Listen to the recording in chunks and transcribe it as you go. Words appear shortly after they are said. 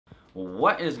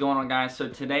What is going on, guys? So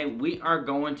today we are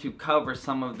going to cover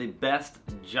some of the best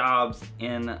jobs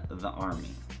in the Army.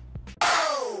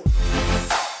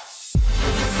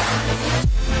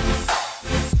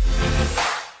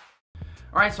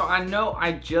 Alright, so I know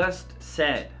I just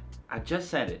said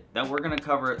it, that we're going to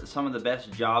cover some of the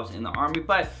best jobs in the Army,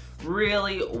 but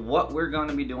really what we're going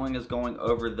to be doing is going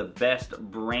over the best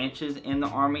branches in the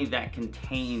Army that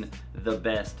contain the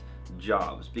best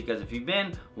jobs. Because if you've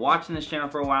been watching this channel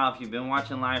for a while, if you've been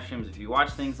watching live streams, if you watch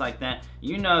things like that,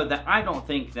 you know that I don't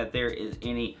think that there is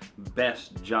any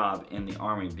best job in the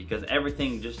Army, because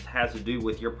everything just has to do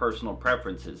with your personal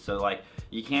preferences. So like,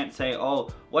 you can't say, oh,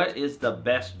 what is the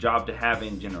best job to have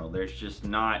in general? There's just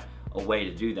not a way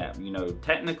to do that. You know,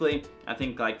 technically, I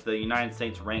think like the United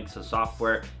States ranks a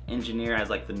software engineer as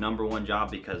like the #1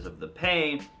 job because of the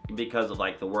pay, because of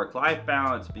like the work-life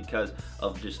balance, because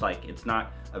of just like, it's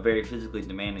not a very physically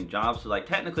demanding job. So like,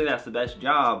 technically that's the best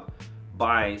job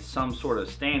by some sort of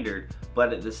standard.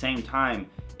 But at the same time,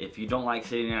 if you don't like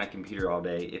sitting at a computer all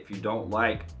day, if you don't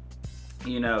like,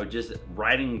 you know, just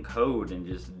writing code and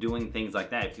just doing things like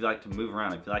that, if you like to move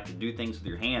around, if you like to do things with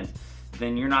your hands,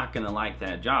 then you're not gonna like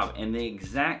that job. And the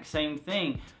exact same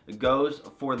thing goes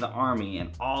for the Army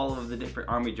and all of the different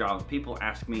Army jobs. People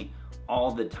ask me all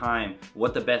the time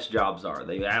what the best jobs are.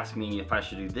 They ask me if I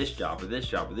should do this job or this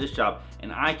job or this job,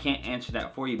 and I can't answer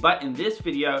that for you. But in this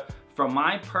video, from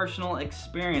my personal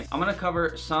experience, I'm gonna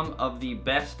cover some of the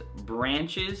best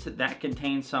branches that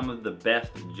contain some of the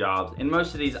best jobs. In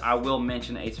most of these, I will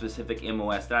mention a specific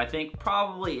MOS that I think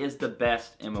probably is the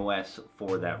best MOS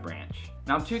for that branch.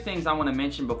 Now, two things I wanna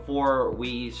mention before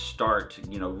we start,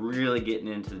 you know, really getting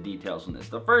into the details on this.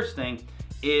 The first thing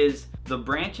is the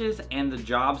branches and the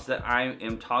jobs that I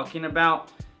am talking about.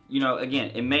 You know,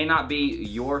 again, it may not be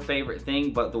your favorite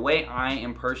thing, but the way I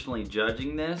am personally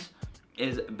judging this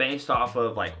is based off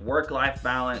of like work-life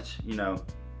balance. You know,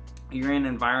 you're in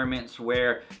environments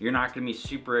where you're not gonna be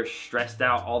super stressed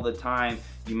out all the time.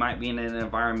 You might be in an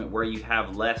environment where you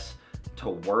have less to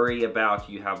worry about.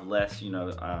 You have less, you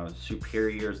know,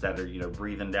 superiors that are, you know,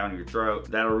 breathing down your throat,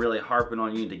 that are really harping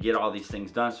on you to get all these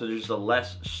things done. So there's a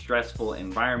less stressful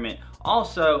environment.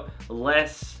 Also,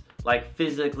 less like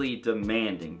physically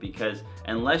demanding, because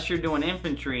unless you're doing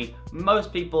infantry,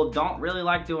 most people don't really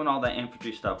like doing all that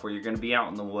infantry stuff where you're going to be out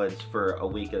in the woods for a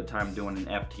week at a time doing an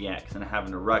FTX and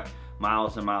having to ruck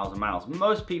miles and miles and miles.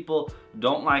 Most people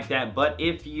don't like that, but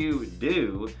if you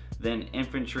do, then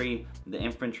infantry, the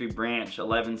infantry branch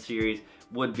 11 series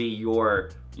would be your,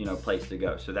 you know, place to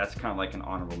go. So that's kind of like an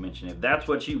honorable mention. If that's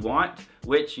what you want,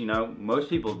 which, you know, most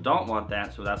people don't want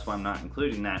that, so that's why I'm not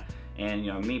including that. And,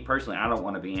 you know, me personally, I don't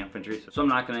want to be infantry, so I'm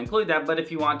not going to include that. But if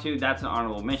you want to, that's an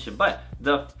honorable mention. But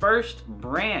the first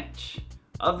branch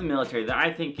of the military that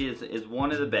I think is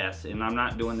one of the best, and I'm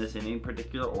not doing this in any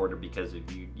particular order because if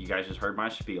you guys just heard my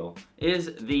spiel,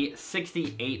 is the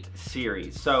 68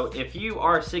 series. So if you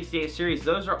are 68 series,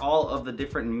 those are all of the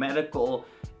different medical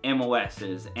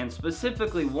MOSs, and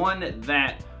specifically one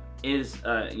that is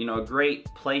you know, a great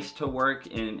place to work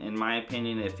in my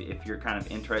opinion, if you're kind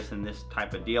of interested in this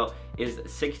type of deal, is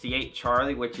 68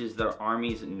 Charlie, which is the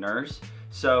Army's nurse.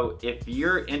 So if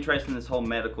you're interested in this whole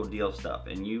medical deal stuff,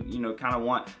 and you know, kind of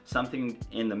want something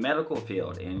in the medical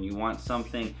field, and you want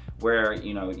something where,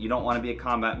 you know, you don't want to be a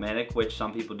combat medic, which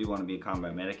some people do want to be a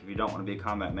combat medic. If you don't want to be a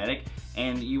combat medic,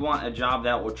 and you want a job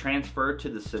that will transfer to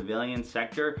the civilian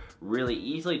sector, really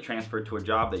easily transfer to a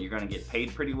job that you're going to get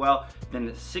paid pretty well,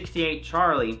 then 68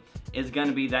 Charlie is going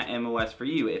to be that MOS for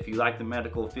you. If you like the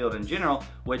medical field in general,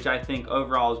 which I think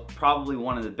overall is probably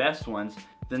one of the best ones,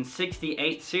 then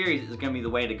 68 series is going to be the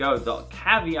way to go. The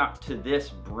caveat to this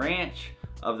branch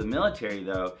of the military,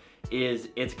 though, is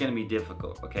it's going to be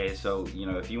difficult. Okay, so, you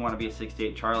know, if you want to be a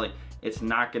 68 Charlie, it's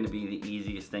not going to be the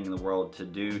easiest thing in the world to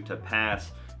do, to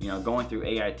pass. You know, going through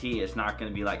AIT, it's not going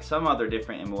to be like some other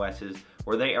different MOSs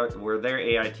where their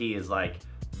AIT is like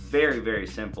very, very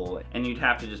simple, and you'd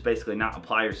have to just basically not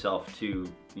apply yourself to,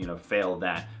 you know, fail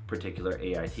that particular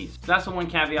AIT. So that's the one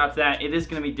caveat to that. It is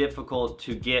going to be difficult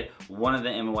to get one of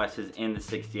the MOSs in the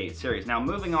 68 series. Now,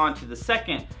 moving on to the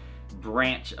second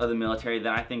branch of the military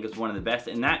that I think is one of the best,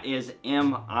 and that is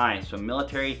MI, so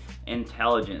military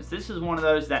intelligence. This is one of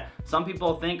those that some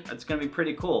people think it's going to be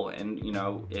pretty cool, and, you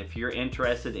know, if you're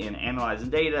interested in analyzing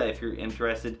data, if you're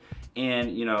interested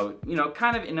in, you know,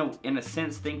 kind of in a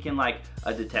sense thinking like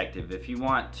a detective, if you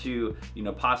want to, you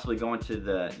know, possibly go into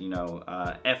the, you know,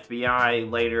 FBI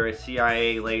later,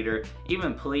 CIA later,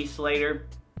 even police later,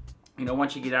 you know,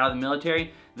 once you get out of the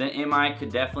military, then MI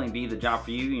could definitely be the job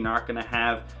for you. You're not gonna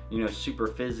have, you know, super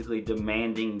physically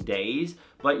demanding days,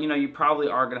 but you know, you probably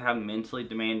are gonna have mentally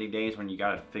demanding days when you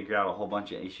gotta figure out a whole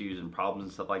bunch of issues and problems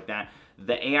and stuff like that.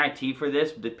 The AIT for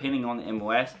this, depending on the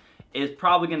MOS, is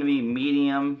probably going to be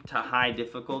medium to high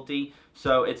difficulty,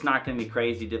 so it's not going to be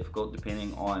crazy difficult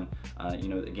depending on, you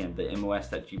know, again, the MOS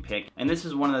that you pick. And this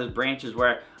is one of those branches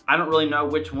where I don't really know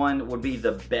which one would be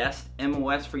the best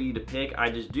MOS for you to pick. I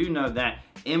just do know that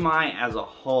MI as a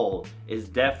whole is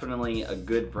definitely a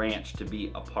good branch to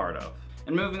be a part of.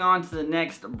 And moving on to the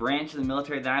next branch of the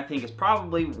military that I think is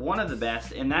probably one of the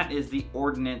best, and that is the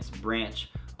ordnance branch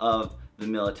of the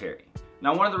military.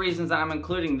 Now, one of the reasons that I'm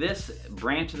including this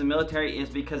branch of the military is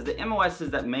because the MOSs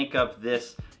that make up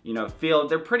this, you know, field,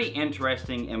 they're pretty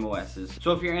interesting MOSs.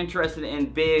 So if you're interested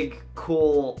in big,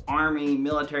 cool Army,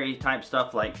 military type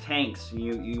stuff like tanks,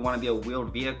 you want to be a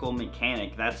wheeled vehicle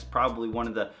mechanic, that's probably one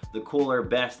of the cooler,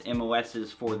 best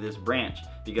MOSs for this branch,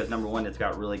 because number one, it's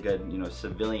got really good, you know,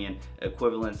 civilian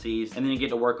equivalencies, and then you get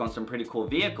to work on some pretty cool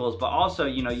vehicles, but also,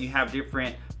 you know, you have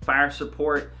different fire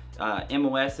support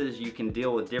MOSs. You can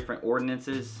deal with different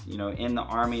ordinances, you know, in the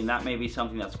Army, and that may be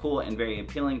something that's cool and very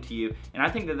appealing to you. And I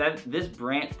think that this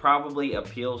branch probably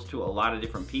appeals to a lot of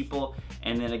different people.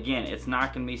 And then again, it's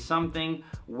not going to be something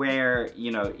where,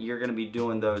 you know, you're going to be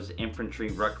doing those infantry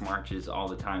ruck marches all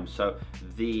the time. So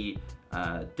the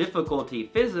difficulty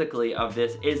physically of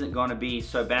this isn't going to be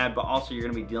so bad, but also you're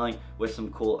going to be dealing with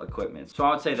some cool equipment. So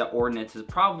I would say that ordnance is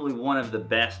probably one of the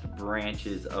best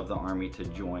branches of the Army to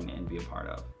join and be a part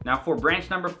of. Now for branch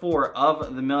number 4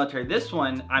 of the military, this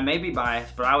one, I may be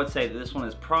biased, but I would say that this one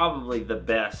is probably the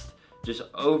best just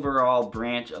overall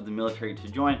branch of the military to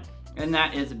join, and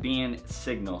that is being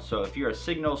signal. So if you're a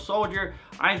signal soldier,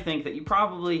 I think that you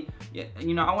probably,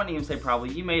 you know, I wouldn't even say probably,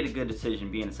 you made a good decision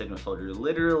being a signal soldier.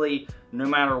 Literally, no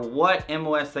matter what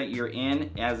MOS that you're in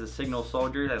as a signal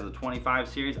soldier, as a 25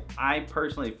 series, I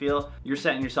personally feel you're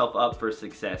setting yourself up for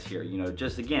success here. You know,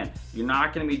 just again, you're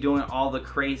not gonna be doing all the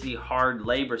crazy hard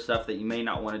labor stuff that you may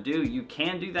not wanna do. You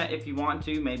can do that if you want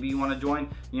to. Maybe you wanna join,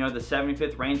 you know, the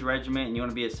 75th Ranger Regiment and you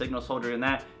wanna be a signal soldier in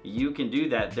that, you can do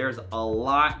that. There's a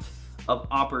lot of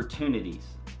opportunities,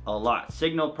 a lot.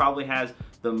 Signal probably has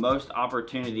the most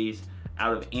opportunities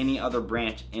out of any other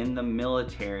branch in the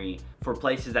military for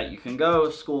places that you can go,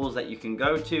 schools that you can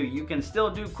go to. You can still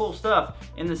do cool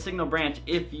stuff in the signal branch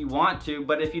if you want to,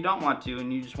 but if you don't want to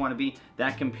and you just want to be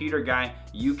that computer guy,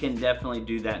 you can definitely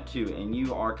do that too. And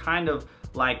you are kind of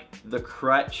like the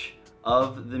crutch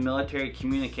of the military.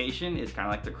 Communication is kind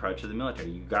of like the crutch of the military.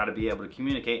 You got to be able to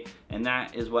communicate, and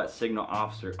that is what signal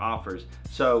officer offers.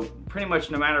 So pretty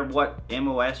much no matter what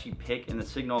MOS you pick in the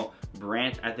signal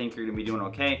branch, I think you're gonna be doing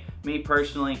okay. Me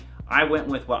personally, I went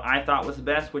with what I thought was the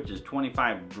best, which is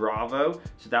 25 Bravo.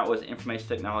 So that was information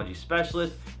technology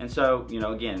specialist. And so, you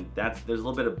know, again, there's a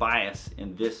little bit of bias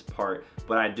in this part,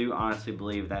 but I do honestly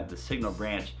believe that the signal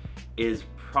branch is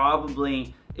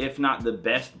probably, if not the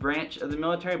best branch of the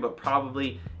military, but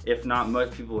probably, if not,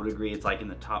 most people would agree it's like in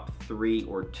the top 3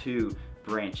 or 2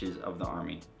 branches of the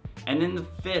Army. And then the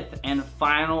 5th and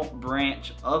final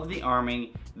branch of the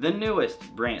Army, the newest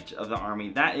branch of the Army,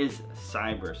 that is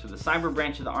cyber. So the cyber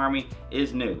branch of the Army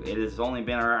is new. It has only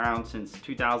been around since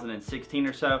 2016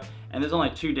 or so, and there's only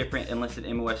 2 different enlisted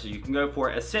MOSs you can go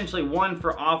for. Essentially, one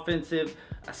for offensive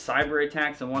cyber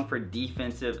attacks and one for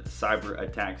defensive cyber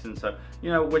attacks. And so,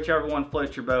 you know, whichever one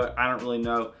floats your boat. I don't really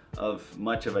know of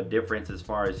much of a difference as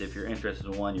far as if you're interested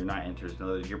in one, you're not interested in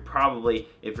the other. You're probably,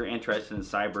 if you're interested in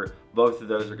cyber, both of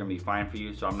those are going to be fine for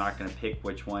you, so I'm not going to pick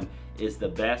which one is the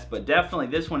best, but definitely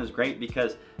this one is great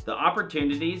because the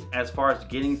opportunities as far as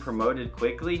getting promoted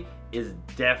quickly is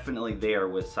definitely there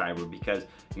with cyber, because,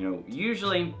 you know,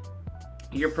 usually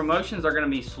your promotions are going to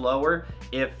be slower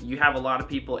if you have a lot of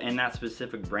people in that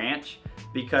specific branch,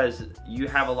 because you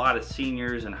have a lot of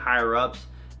seniors and higher ups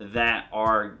that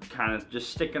are kind of just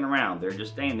sticking around. They're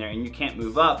just staying there, and you can't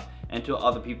move up until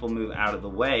other people move out of the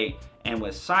way. And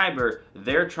with cyber,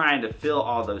 they're trying to fill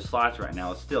all those slots right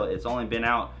now. It's only been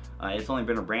out, it's only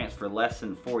been a branch for less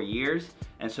than 4 years,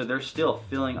 and so they're still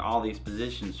filling all these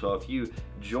positions. So if you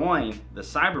join the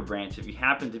cyber branch, if you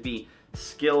happen to be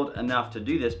skilled enough to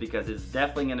do this, because it's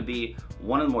definitely going to be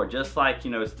one of the more, just like, you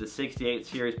know, it's the 68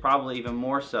 series, probably even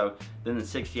more so than the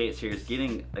 68 series,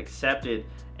 getting accepted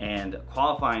and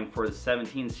qualifying for the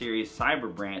 17 series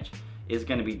cyber branch is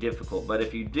going to be difficult. But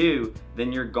if you do,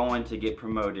 then you're going to get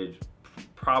promoted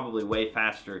probably way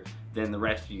faster than the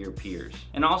rest of your peers.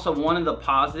 And also, one of the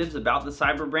positives about the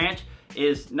cyber branch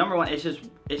is, number one, it's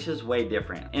just way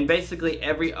different. In basically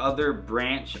every other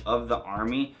branch of the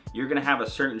Army, you're gonna have a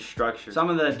certain structure. Some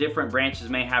of the different branches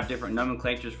may have different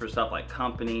nomenclatures for stuff like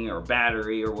company or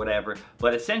battery or whatever,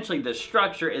 but essentially the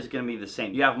structure is gonna be the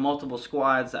same. You have multiple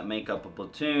squads that make up a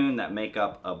platoon, that make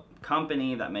up a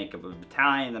company, that make up a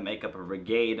battalion, that make up a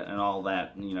brigade, and all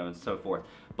that, you know, and so forth.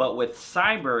 But with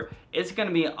cyber, it's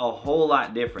gonna be a whole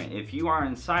lot different. If you are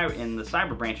in the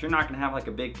cyber branch, you're not gonna have like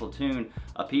a big platoon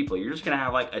of people. You're just gonna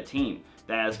have like a team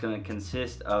that is gonna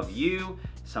consist of you,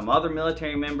 some other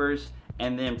military members,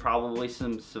 and then probably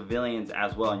some civilians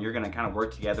as well. And you're gonna kind of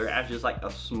work together as just like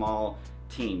a small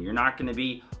team. You're not gonna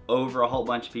be over a whole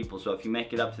bunch of people. So if you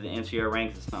make it up to the NCO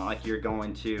ranks, it's not like you're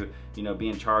going to, you know, be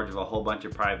in charge of a whole bunch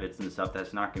of privates and stuff.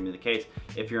 That's not gonna be the case.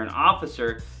 If you're an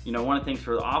officer, you know, one of the things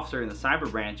for the officer in the cyber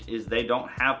branch is they don't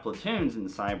have platoons in the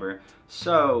cyber,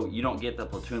 so you don't get the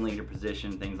platoon leader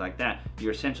position, things like that.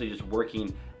 You're essentially just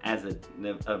working as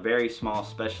a very small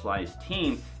specialized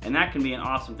team, and that can be an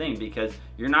awesome thing because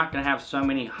you're not gonna have so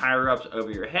many higher ups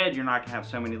over your head. You're not gonna have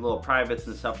so many little privates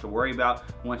and stuff to worry about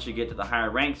once you get to the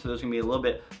higher ranks, so there's gonna be a little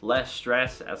bit less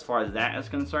stress as far as that is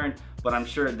concerned. But I'm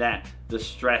sure that the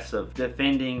stress of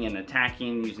defending and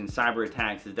attacking using cyber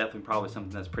attacks is definitely probably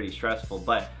something that's pretty stressful.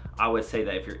 But I would say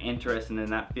that if you're interested in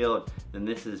that field, then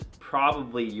this is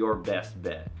probably your best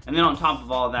bet. And then on top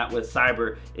of all of that with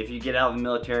cyber, if you get out of the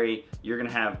military, you're gonna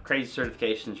have crazy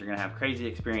certifications, you're gonna have crazy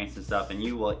experience and stuff, and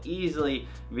you will easily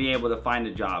be able to find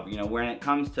a job. You know, when it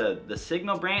comes to the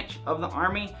signal branch of the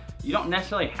Army, you don't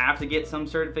necessarily have to get some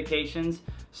certifications.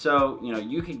 So, you know,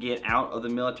 you could get out of the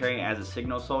military as a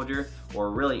signal soldier or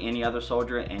really any other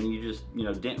soldier, and you just, you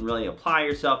know, didn't really apply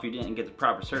yourself, you didn't get the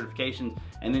proper certifications,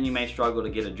 and then you may struggle to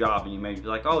get a job, and you may be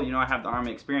like, oh, you know, I have the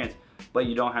Army experience, but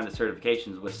you don't have the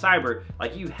certifications. With cyber,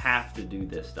 like, you have to do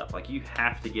this stuff. Like, you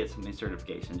have to get some of these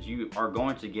certifications. You are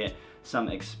going to get some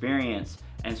experience,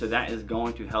 and so that is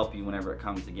going to help you whenever it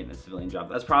comes to getting a civilian job.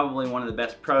 That's probably one of the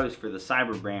best pros for the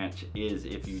cyber branch, is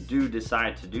if you do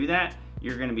decide to do that,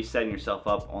 you're gonna be setting yourself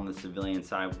up on the civilian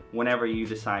side whenever you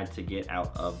decide to get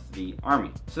out of the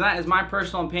Army. So that is my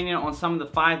personal opinion on some of the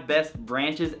 5 best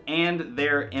branches and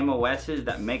their MOSs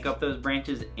that make up those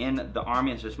branches in the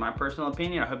Army. It's just my personal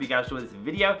opinion. I hope you guys enjoyed this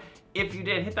video. If you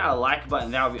did, hit that like button.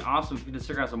 That would be awesome. If you just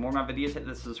stick around some more of my videos, hit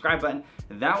the subscribe button.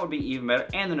 That would be even better.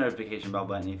 And the notification bell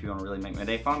button if you want to really make my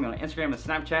day. Follow me on Instagram and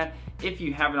Snapchat if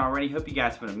you haven't already. Hope you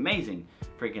guys have an amazing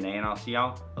freaking day, and I'll see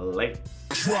y'all later.